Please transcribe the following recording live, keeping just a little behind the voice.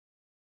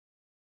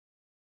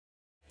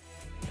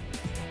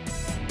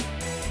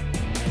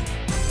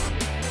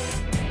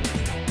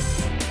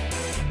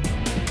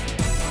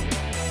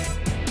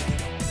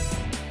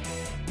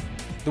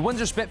The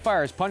Windsor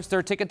Spitfires punched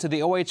their ticket to the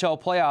OHL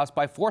playoffs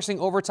by forcing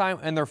overtime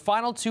in their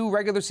final 2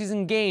 regular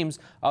season games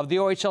of the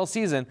OHL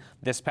season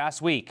this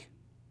past week.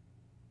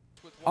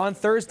 On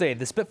Thursday,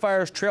 the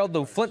Spitfires trailed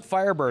the Flint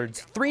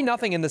Firebirds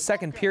 3-0 in the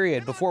second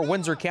period before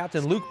Windsor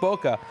captain Luke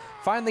Boca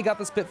finally got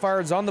the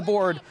Spitfires on the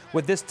board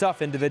with this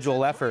tough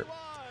individual effort.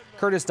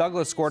 Curtis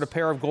Douglas scored a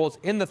pair of goals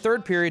in the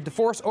third period to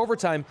force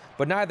overtime,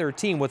 but neither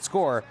team would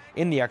score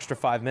in the extra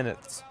 5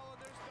 minutes.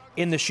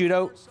 In the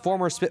shootout,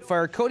 former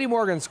Spitfire Cody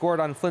Morgan scored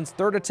on Flint's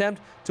third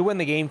attempt to win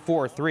the game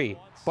 4-3,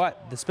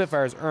 but the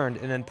Spitfires earned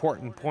an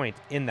important point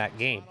in that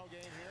game.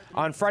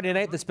 On Friday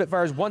night, the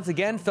Spitfires once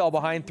again fell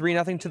behind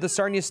 3-0 to the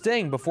Sarnia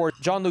Sting before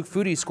Jean-Luc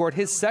Foudy scored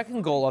his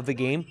second goal of the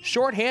game,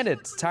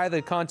 shorthanded, to tie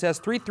the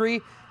contest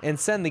 3-3 and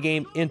send the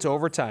game into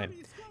overtime.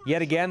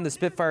 Yet again, the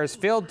Spitfires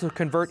failed to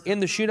convert in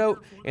the shootout,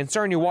 and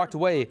Sarnia walked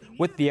away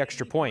with the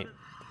extra point.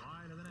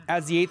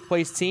 As the 8th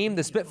place team,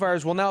 the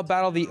Spitfires will now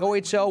battle the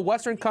OHL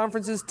Western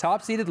Conference's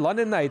top-seeded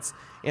London Knights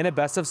in a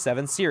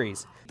best-of-7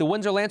 series. The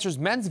Windsor Lancers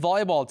men's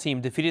volleyball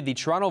team defeated the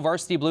Toronto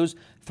Varsity Blues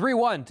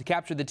 3-1 to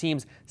capture the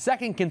team's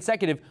second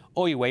consecutive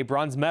OUA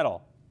bronze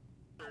medal.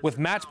 With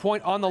match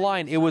point on the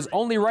line, it was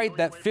only right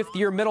that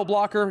fifth-year middle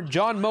blocker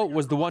John Mote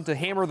was the one to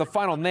hammer the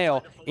final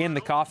nail in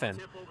the coffin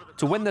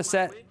to win the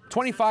set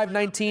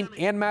 25-19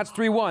 and match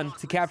 3-1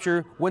 to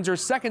capture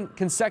Windsor's second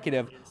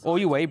consecutive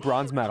OUA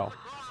bronze medal.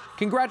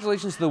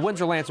 Congratulations to the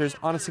Windsor Lancers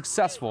on a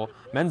successful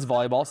men's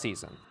volleyball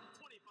season.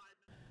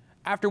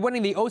 After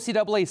winning the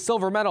OCAA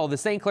silver medal, the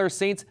St. Clair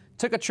Saints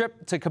took a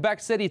trip to Quebec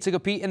City to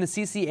compete in the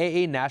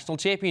CCAA National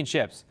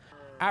Championships.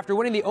 After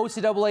winning the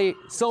OCAA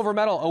silver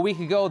medal a week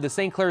ago, the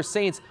St. Clair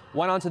Saints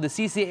went on to the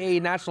CCAA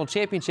National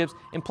Championships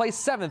and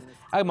placed 7th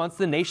amongst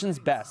the nation's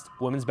best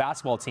women's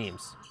basketball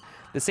teams.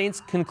 The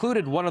Saints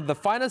concluded one of the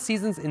finest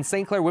seasons in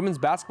St. Clair women's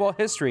basketball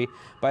history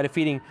by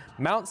defeating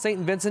Mount St.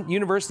 Vincent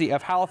University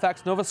of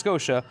Halifax, Nova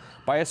Scotia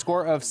by a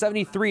score of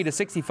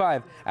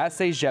 73-65 at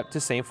Cégep to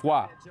Saint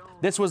Foy.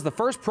 This was the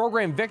first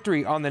program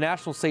victory on the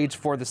national stage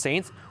for the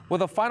Saints,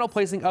 with a final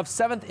placing of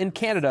 7th in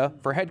Canada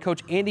for head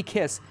coach Andy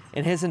Kiss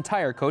and his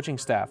entire coaching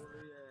staff.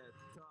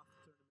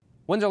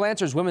 Windsor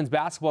Lancers women's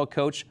basketball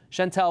coach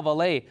Chantal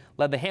Vallee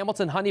led the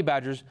Hamilton Honey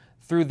Badgers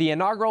through the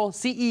inaugural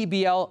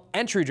CEBL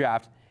entry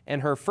draft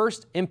and her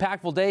first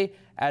impactful day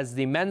as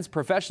the men's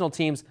professional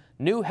team's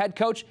new head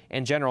coach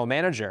and general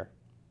manager.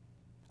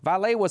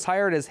 Vallee was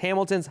hired as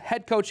Hamilton's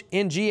head coach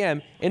and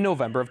GM in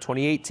November of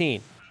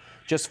 2018.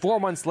 Just 4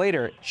 months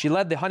later, she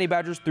led the Honey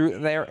Badgers through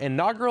their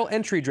inaugural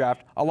entry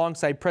draft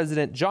alongside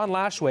President John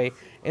Lashway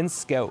and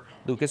scout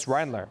Lucas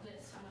Reindler.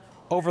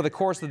 Over the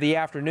course of the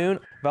afternoon,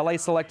 Vallee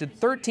selected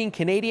 13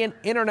 Canadian,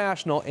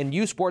 international, and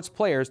U Sports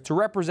players to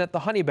represent the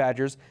Honey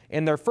Badgers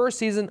in their first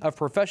season of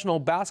professional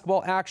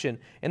basketball action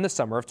in the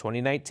summer of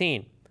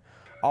 2019.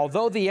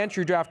 Although the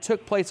entry draft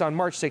took place on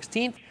March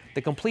 16th,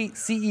 the complete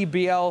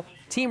CEBL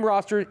team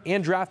roster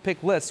and draft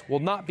pick lists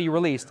will not be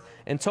released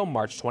until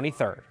March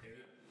 23rd.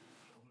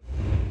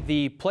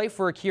 The Play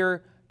for a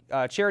Cure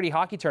charity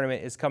hockey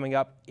tournament is coming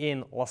up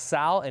in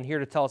LaSalle, and here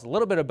to tell us a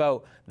little bit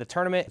about the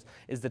tournament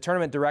is the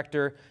tournament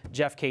director,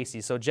 Jeff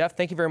Casey. So Jeff,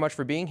 thank you very much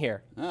for being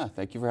here.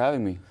 Thank you for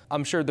having me.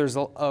 I'm sure there's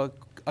a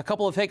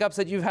couple of hiccups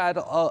that you've had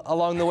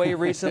along the way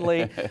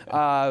recently,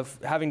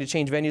 having to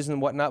change venues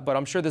and whatnot, but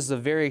I'm sure this is a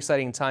very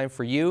exciting time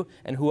for you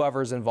and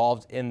whoever's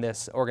involved in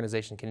this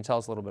organization. Can you tell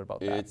us a little bit about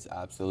that? It's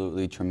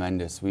absolutely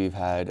tremendous. We've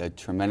had a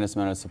tremendous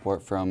amount of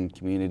support from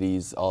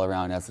communities all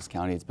around Essex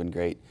County. It's been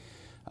great.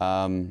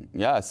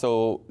 Yeah,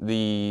 so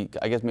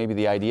I guess maybe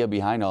the idea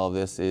behind all of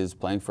this is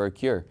playing for a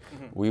cure.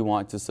 We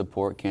want to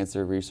support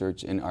cancer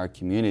research in our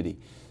community.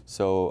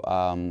 So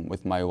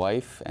with my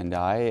wife and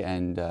I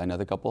and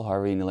another couple,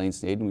 Harvey and Elaine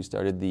Snaden, we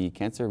started the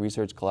Cancer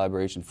Research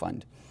Collaboration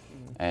Fund.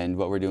 And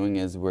what we're doing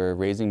is we're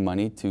raising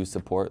money to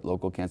support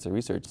local cancer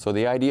research. So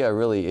the idea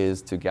really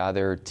is to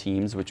gather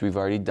teams, which we've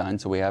already done.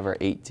 So we have our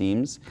 8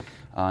 teams.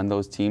 On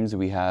those teams,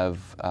 we have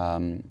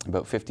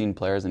about 15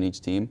 players on each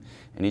team,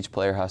 and each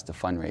player has to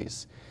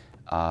fundraise.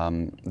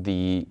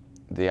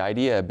 The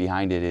idea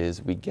behind it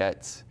is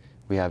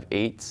we have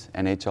 8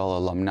 NHL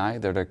alumni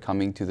that are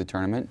coming to the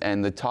tournament,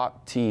 and the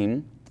top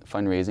team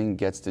fundraising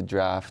gets to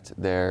draft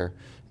their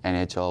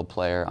NHL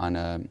player on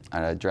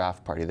a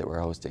draft party that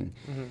we're hosting.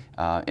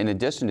 In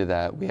addition to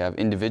that, we have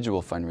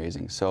individual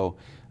fundraising. So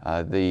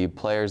the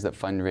players that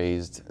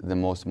fundraised the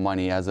most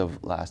money as of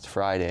last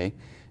Friday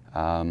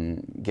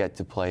get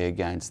to play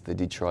against the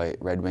Detroit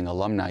Red Wing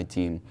alumni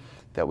team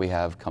that we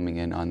have coming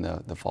in on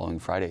the following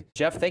Friday.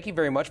 Jeff, thank you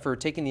very much for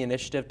taking the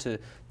initiative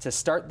to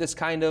start this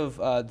kind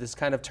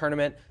of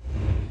tournament.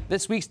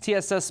 This week's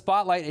TSS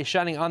Spotlight is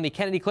shining on the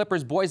Kennedy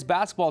Clippers boys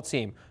basketball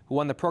team, who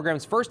won the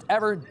program's first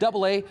ever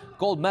AA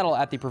gold medal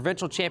at the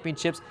provincial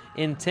championships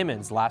in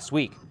Timmins last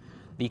week.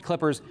 The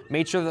Clippers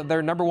made sure that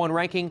their #1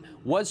 ranking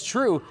was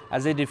true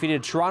as they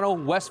defeated Toronto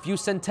Westview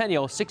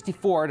Centennial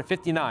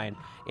 64-59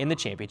 in the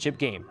championship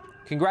game.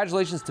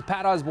 Congratulations to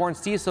Pat Osborne,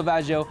 Steve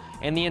Silvaggio,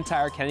 and the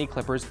entire Kennedy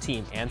Clippers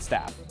team and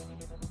staff.